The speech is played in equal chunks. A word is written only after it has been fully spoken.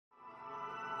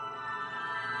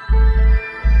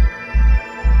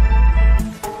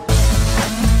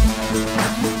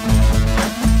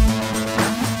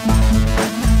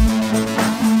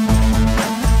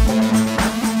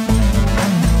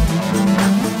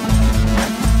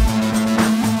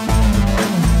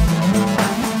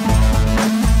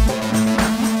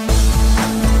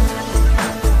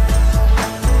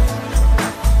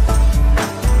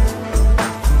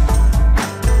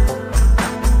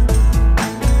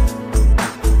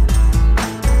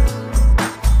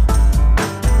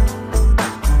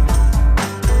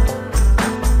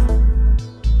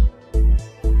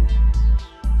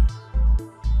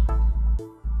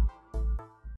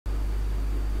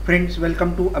Friends,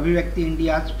 welcome to Abhivakti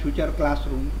India's Future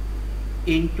Classroom.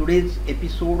 In today's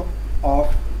episode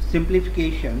of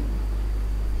Simplification,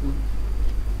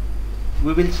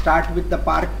 we will start with the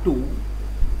part 2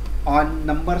 on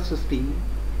number system.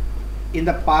 In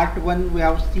the part 1 we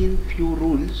have seen few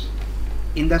rules.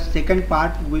 In the second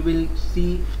part we will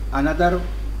see another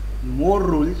more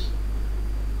rules,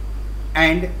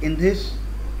 and in this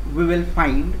we will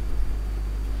find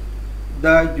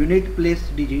the unit place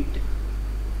digit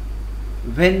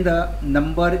when the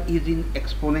number is in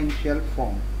exponential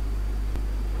form.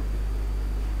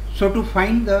 So to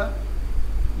find the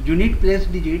unit place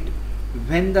digit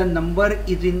when the number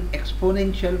is in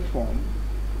exponential form,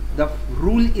 the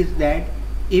rule is that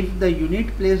if the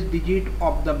unit place digit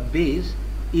of the base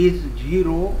is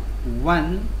 0,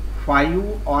 1,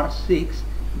 5 or 6,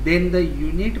 then the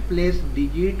unit place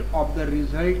digit of the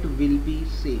result will be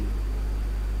same.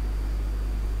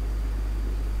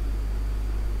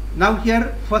 Now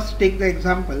here first take the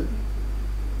example.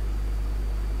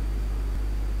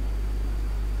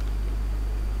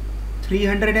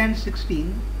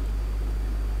 (316)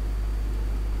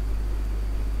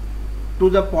 to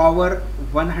the power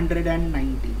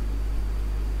 190.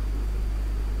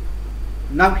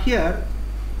 Now here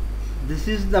this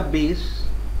is the base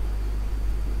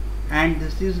and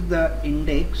this is the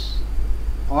index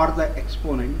or the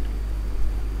exponent,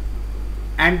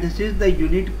 and this is the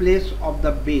unit place of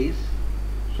the base.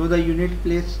 So the unit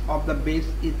place of the base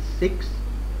is 6,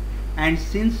 and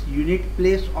since unit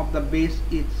place of the base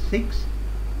is 6,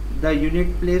 the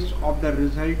unit place of the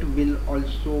result will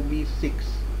also be 6.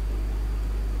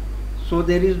 So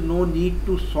there is no need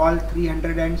to solve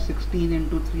 316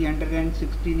 into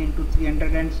 316 into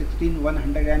 316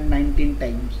 119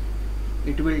 times.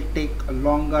 It will take a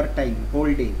longer time,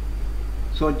 whole day.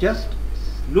 So just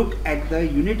look at the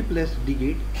unit place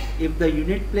digit. If the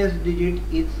unit place digit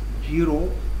is 0,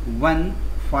 1,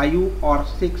 5 or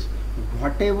 6,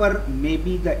 whatever may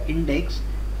be the index,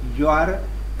 your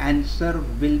answer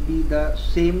will be the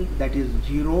same, that is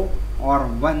 0 or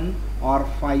 1 or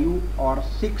 5 or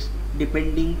 6,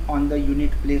 depending on the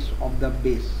unit place of the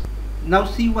base. Now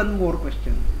see one more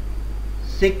question.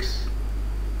 6,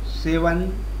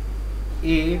 7,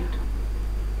 8,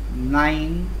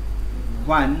 9,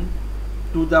 1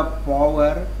 to the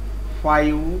power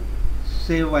 5,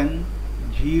 7,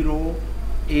 0,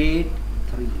 8,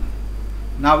 3.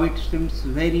 Now it seems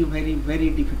very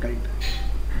difficult,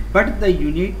 but the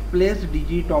unit place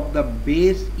digit of the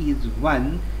base is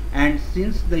 1, and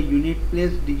since the unit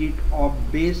place digit of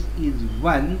base is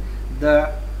 1,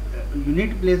 the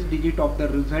unit place digit of the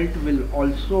result will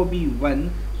also be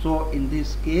 1. So in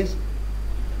this case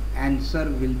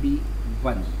answer will be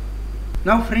 1.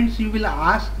 Now friends, you will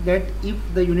ask that if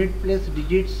the unit place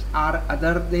digits are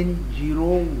other than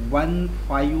 0, 1,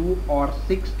 5 or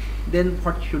 6, then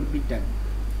what should be done?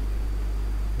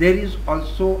 There is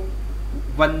also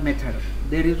one method.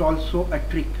 There is also a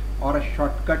trick or a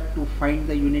shortcut to find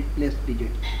the unit place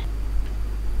digit.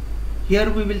 Here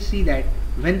we will see that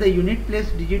when the unit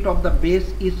place digit of the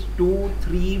base is 2,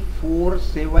 3, 4,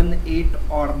 7, 8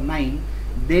 or 9,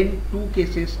 then two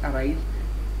cases arise.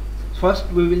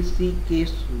 First we will see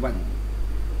case 1.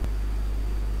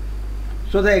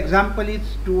 So the example is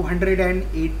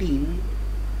 218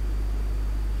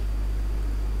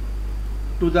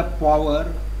 to the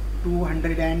power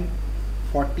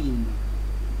 214.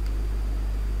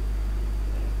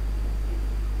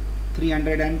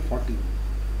 314.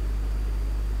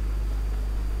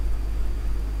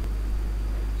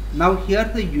 Now here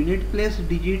the unit place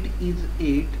digit is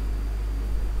 8.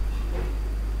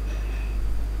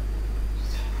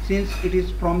 Since it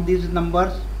is from these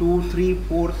numbers 2, 3,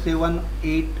 4, 7,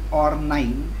 8 or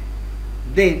 9,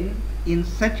 then in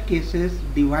such cases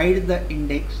divide the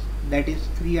index, that is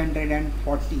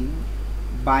 314,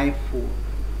 by 4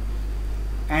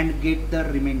 and get the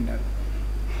remainder.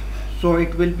 So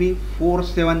it will be 4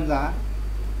 7s are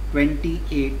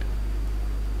 28.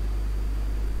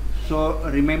 So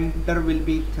remainder will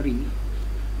be 3.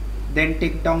 Then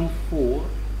take down 4.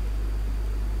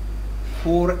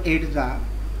 4 8s are,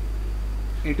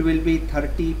 it will be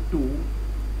 32.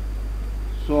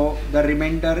 So the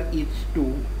remainder is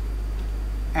 2,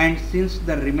 and since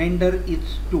the remainder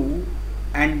is 2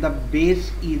 and the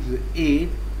base is 8,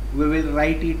 we will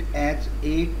write it as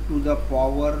 8 to the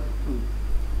power 2.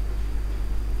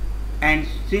 And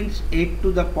since 8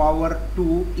 to the power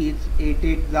 2 is 8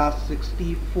 8s are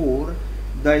 64,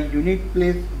 the unit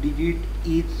place digit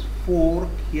is 4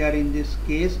 here in this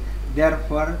case.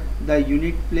 Therefore the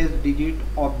unit place digit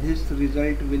of this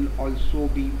result will also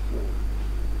be 4.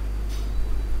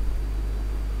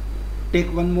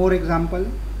 Take one more example.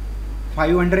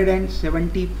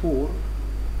 574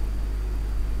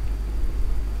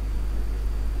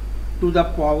 to the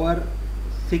power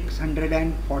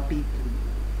 643.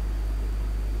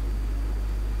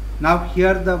 Now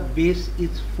here the base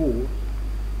is 4,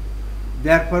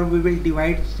 therefore we will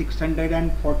divide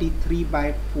 643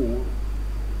 by 4.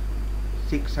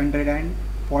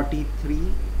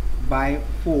 643 by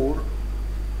 4,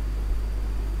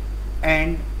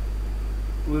 and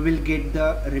we will get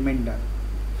the remainder.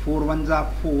 4 ones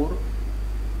are 4,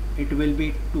 it will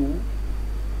be 2.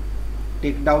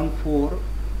 Take down 4,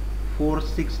 4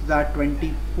 6 are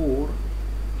 24,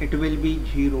 it will be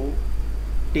 0.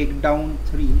 Take down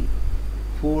 3,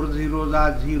 4 zeros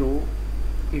are 0,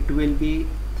 it will be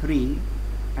 3,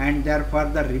 and therefore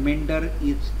the remainder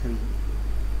is 3.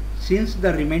 Since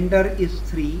the remainder is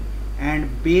 3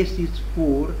 and base is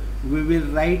 4, we will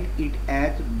write it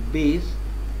as base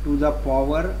to the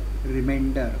power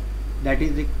remainder, that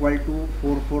is equal to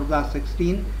 4 4s are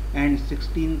 16 and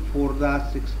 16 4s are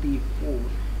 64.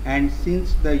 And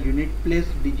since the unit place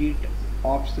digit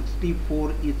of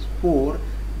 64 is 4,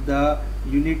 the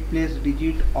unit place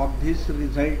digit of this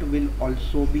result will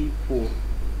also be 4.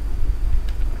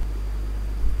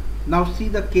 Now see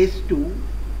the case 2.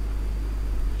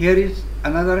 Here is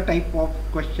another type of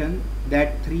question,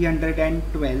 that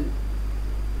 312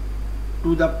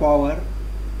 to the power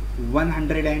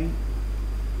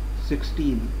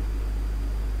 116.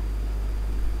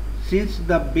 Since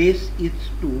the base is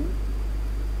 2,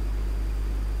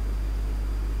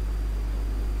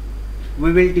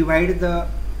 we will divide the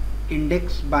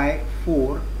index by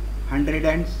 4.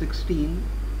 116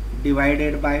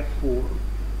 divided by 4.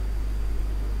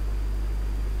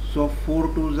 So 4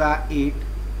 2s are 8.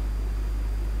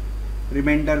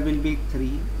 Remainder will be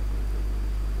 3.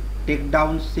 Take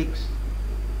down 6.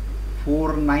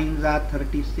 4 9s are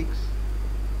 36,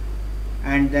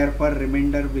 and therefore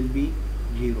remainder will be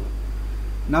 0.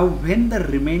 Now when the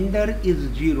remainder is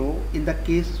 0, in the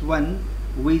case 1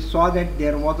 we saw that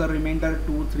there was a remainder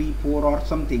 2 3 4 or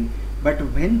something, but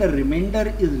when the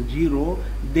remainder is 0,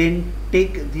 then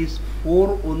take this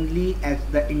 4 only as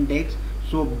the index.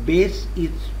 So base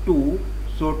is 2,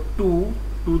 so 2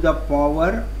 to the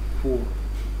power 4.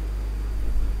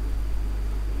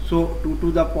 So 2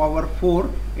 to the power 4,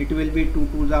 it will be 2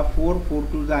 2s are 4, 4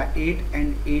 2s are 8,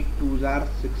 and 8 2s are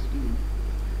 16.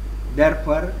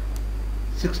 Therefore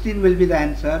 16 will be the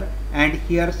answer, and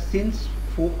here since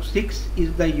 6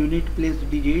 is the unit place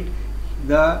digit,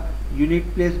 the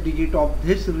unit place digit of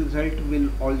this result will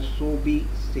also be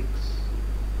 6.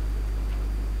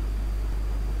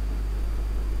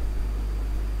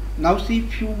 Now see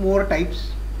few more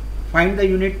types. Find the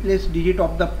unit place digit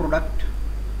of the product.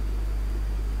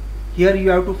 Here you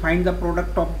have to find the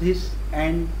product of this,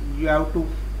 and you have to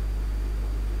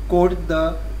code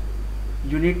the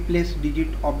unit place digit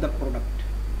of the product.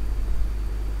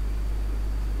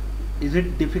 Is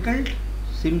it difficult?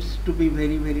 Seems to be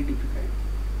very difficult,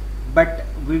 but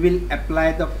we will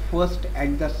apply the first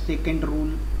and the second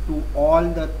rule to all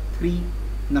the 3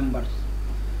 numbers.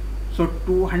 So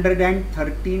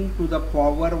 213 to the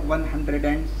power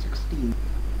 116.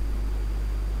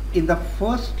 In the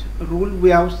first rule we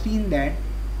have seen that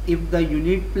if the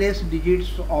unit place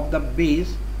digits of the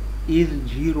base is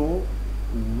 0,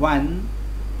 1,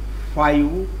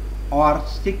 5 or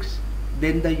 6,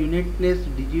 then the unit place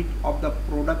digit of the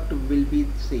product will be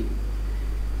same.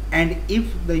 And if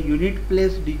the unit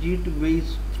place digit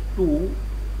is 2,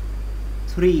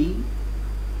 3,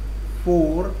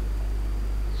 4,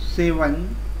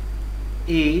 7,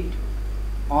 8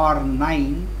 or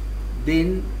 9,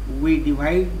 then we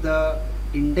divide the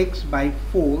index by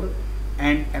 4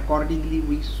 and accordingly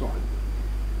we solve.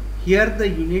 Here the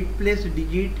unit place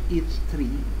digit is 3,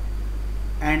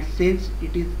 and since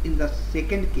it is in the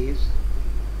second case,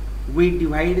 we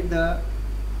divide the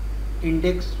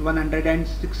index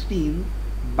 116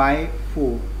 by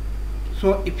 4.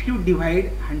 So if you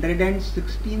divide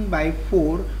 116 by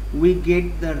 4, we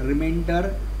get the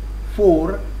remainder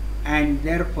 4, and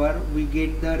therefore we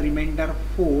get the remainder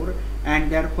 4,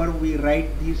 and therefore we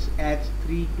write this as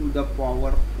 3 to the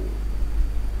power 4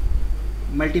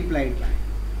 multiplied by.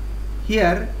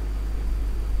 Here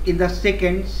in the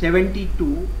second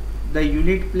 72, the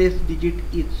unit place digit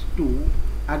is 2,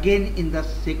 again in the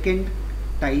second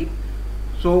type.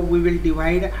 So we will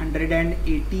divide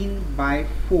 118 by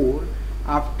 4.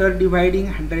 After dividing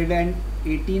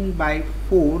 118 by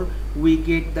 4, we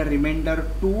get the remainder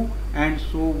 2, and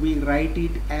so we write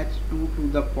it as 2 to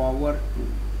the power 2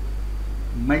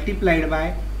 multiplied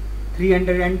by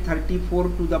 334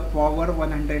 to the power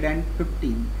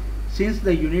 115. Since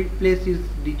the unit place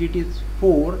digit is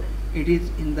 4, it is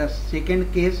in the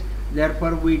second case.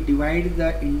 Therefore we divide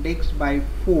the index by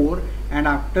 4, and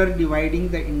after dividing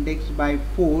the index by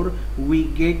 4 we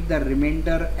get the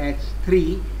remainder as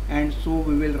 3, and so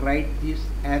we will write this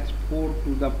as 4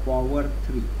 to the power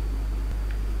 3.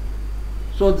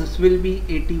 So this will be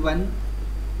 81,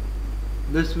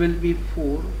 this will be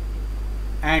 4,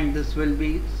 and this will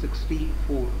be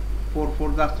 64. 4 for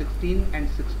the 16 and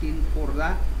 16 for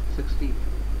the 64.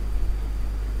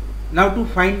 Now to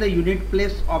find the unit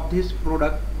place of this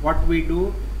product, what we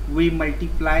do, we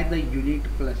multiply the unit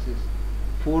places.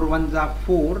 4 ones are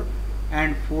 4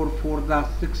 and 4 for the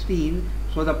 16.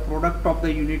 So the product of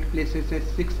the unit places is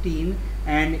 16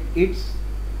 and its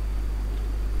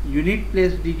unit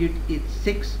place digit is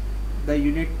 6. The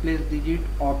unit place digit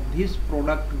of this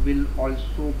product will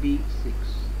also be 6.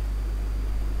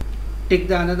 Take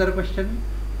the another question.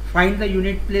 Find the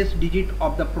unit place digit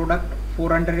of the product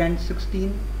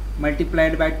 416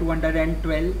 multiplied by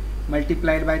 212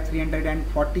 multiplied by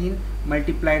 314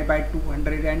 multiplied by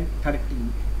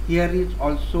 213. Here is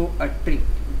also a trick.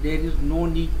 There is no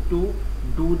need to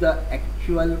do the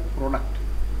actual product.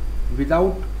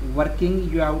 Without working,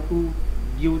 you have to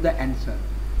give the answer.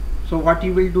 So what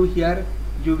you will do here,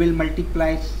 you will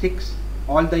multiply 6,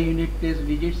 all the unit place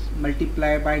digits,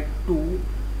 multiply by 2,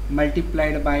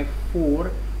 multiplied by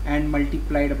 4 and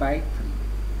multiplied by 3.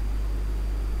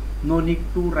 No need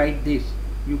to write this.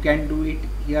 You can do it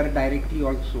here directly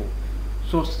also.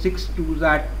 So 6 2s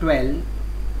are 12,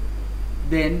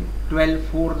 then 12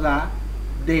 4s are,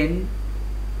 then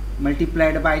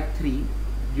multiplied by 3.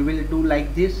 You will do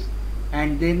like this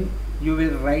and then you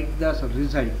will write the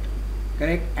result,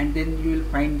 correct, and then you will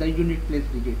find the unit place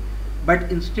digit.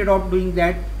 But instead of doing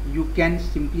that, you can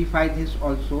simplify this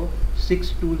also.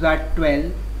 6 2s are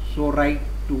 12, so write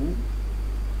 2,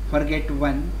 forget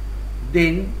 1,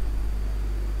 then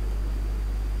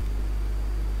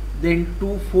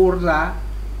 2 4s are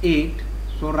 8,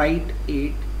 so write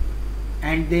 8,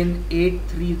 and then 8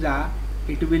 3s are,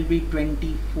 it will be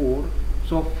 24,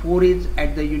 so 4 is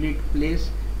at the unit place,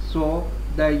 so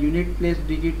the unit place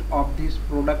digit of this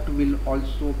product will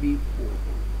also be 4.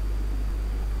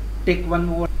 Take one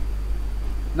more.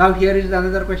 Now here is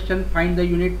another question. Find the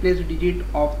unit place digit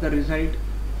of the result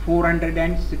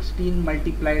 416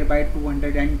 multiplied by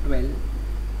 212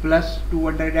 plus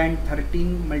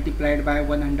 213 multiplied by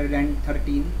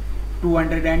 113,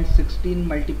 216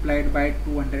 multiplied by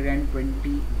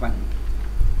 221.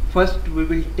 First we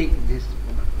will take this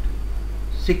product.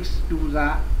 6 2s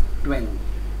are 12,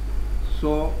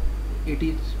 so it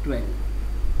is 12,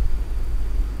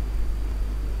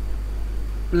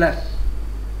 plus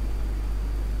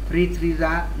 3 3s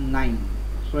are 9,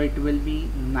 so it will be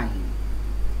 9,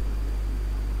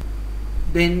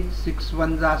 then 6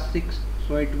 1s are 6,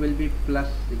 so it will be plus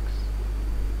 6.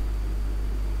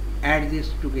 Add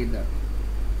this together.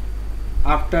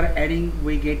 After adding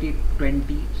we get it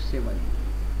 27.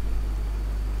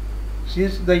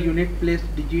 Since the unit place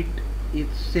digit is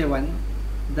 7,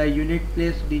 the unit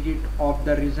place digit of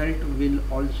the result will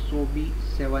also be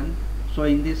 7. So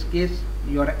in this case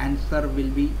your answer will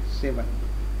be 7.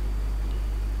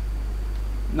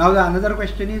 Now the another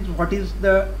question is, what is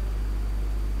the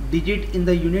digit in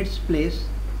the units place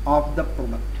of the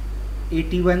product?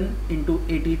 81 into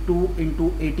 82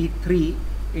 into 83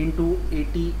 into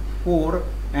 84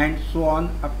 and so on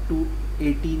up to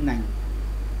 89.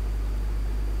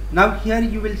 Now here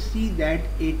you will see that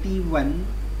 81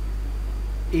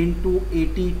 into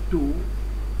 82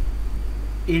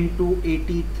 into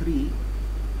 83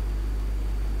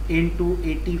 into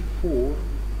 84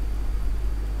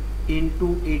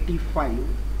 into 85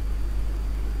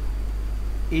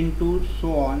 into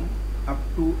so on up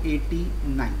to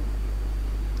 89.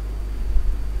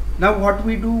 Now what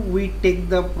we do, we take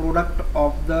the product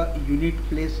of the unit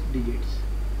place digits.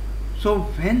 So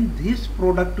when this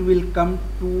product will come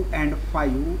 2 and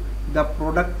 5, the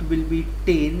product will be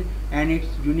 10 and its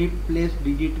unit place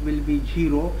digit will be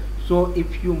 0. So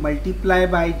if you multiply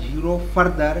by 0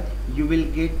 further, you will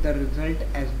get the result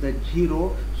as the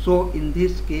 0. So in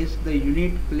this case the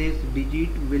unit place digit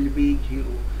will be 0.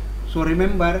 So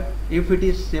remember, if it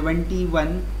is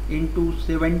 71 into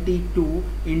 72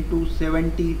 into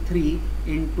 73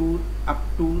 into up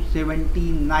to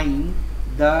 79,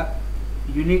 the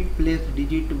unit place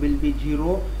digit will be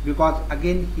 0, because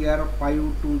again here 5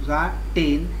 2s are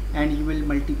 10 and you will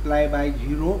multiply by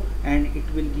 0 and it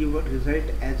will give a result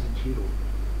as 0.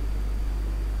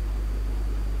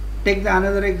 Take the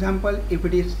another example. If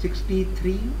it is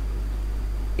 63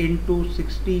 into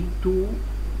 62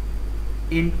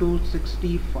 into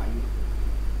 65,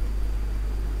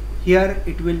 here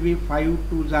it will be 5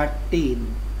 2s are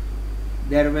 10,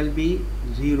 there will be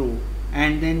 0,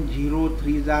 and then 0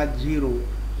 3s are 0,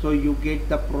 so you get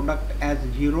the product as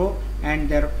 0, and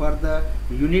therefore the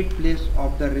unit place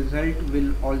of the result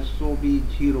will also be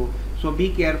 0. So be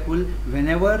careful,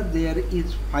 whenever there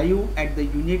is 5 at the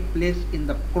unit place in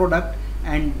the product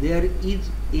and there is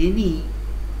any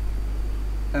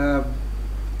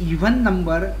even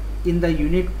number in the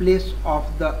unit place of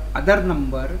the other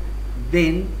number,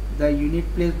 then the unit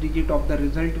place digit of the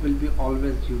result will be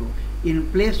always 0.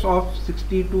 In place of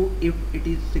 62, if it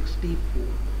is 64,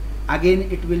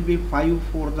 again it will be 5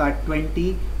 4s are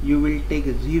 20, you will take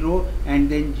 0,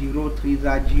 and then 0 3s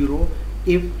are 0.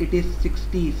 If it is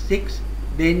 66,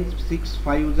 then 6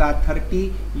 5s are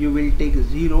 30, you will take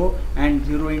 0, and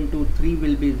 0 into 3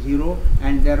 will be 0,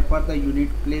 and therefore the unit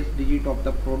place digit of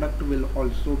the product will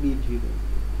also be 0.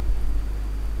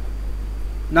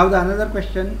 Now the another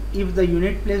question, if the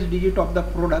unit place digit of the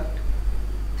product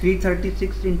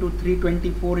 336 into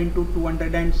 324 into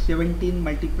 217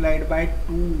 multiplied by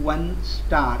 21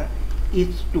 star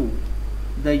is 2.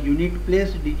 The unit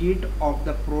place digit of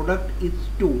the product is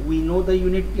 2. We know the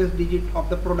unit place digit of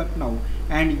the product now,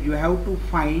 and you have to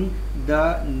find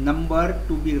the number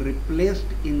to be replaced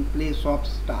in place of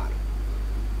star.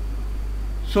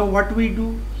 So what we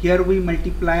do here, we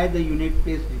multiply the unit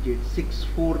place digit. 6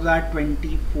 4s are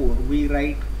 24, we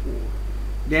write 4.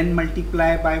 Then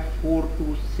multiply by 4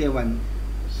 to 7.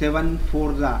 7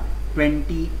 4s are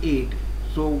 28,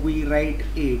 so we write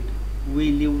 8.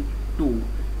 We leave 2.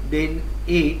 Then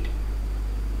 8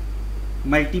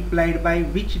 multiplied by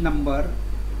which number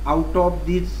out of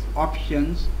these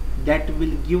options that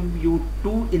will give you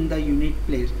 2 in the unit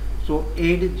place. So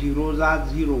 8 zeros are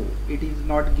 0. It is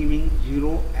not giving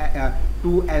 2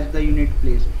 as the unit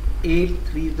place. 8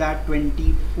 3s are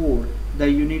 24. The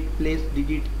unit place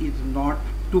digit is not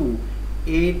 2.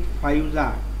 8 5s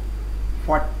are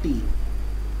 40.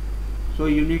 So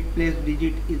unit place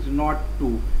digit is not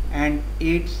 2. And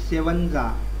 8 7s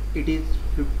are, it is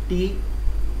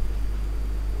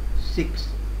 56.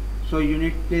 So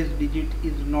unit place digit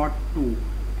is not 2.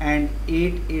 And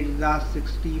 8 8s are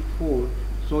 64.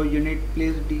 So unit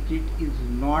place digit is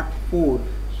not 4.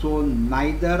 So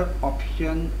neither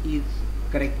option is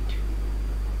correct.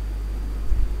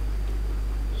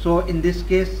 So in this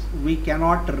case we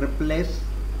cannot replace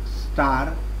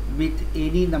star with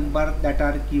any number that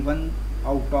are given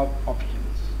out of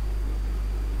options.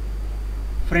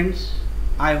 Friends,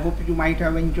 I hope you might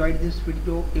have enjoyed this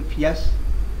video. If yes,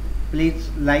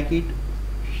 please like it,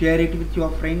 share it with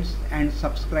your friends, and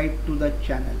subscribe to the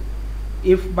channel.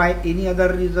 If by any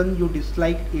other reason you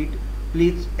disliked it,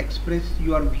 please express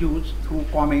your views through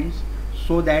comments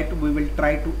so that we will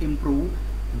try to improve,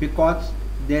 because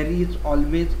there is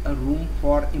always a room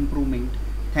for improvement.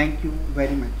 Thank you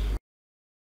very much.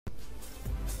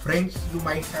 Friends, you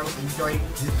might have enjoyed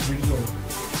this video.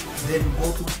 Then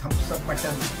go to thumbs up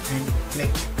button and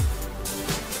click.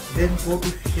 Then go to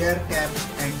share tab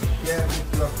and share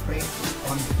with your friends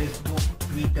on Facebook,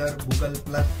 Twitter, Google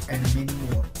Plus, and many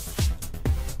more.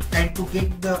 And to get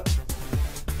the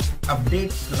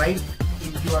updates right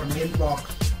in your mailbox,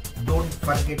 don't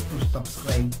forget to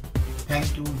subscribe. Thank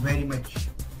you very much.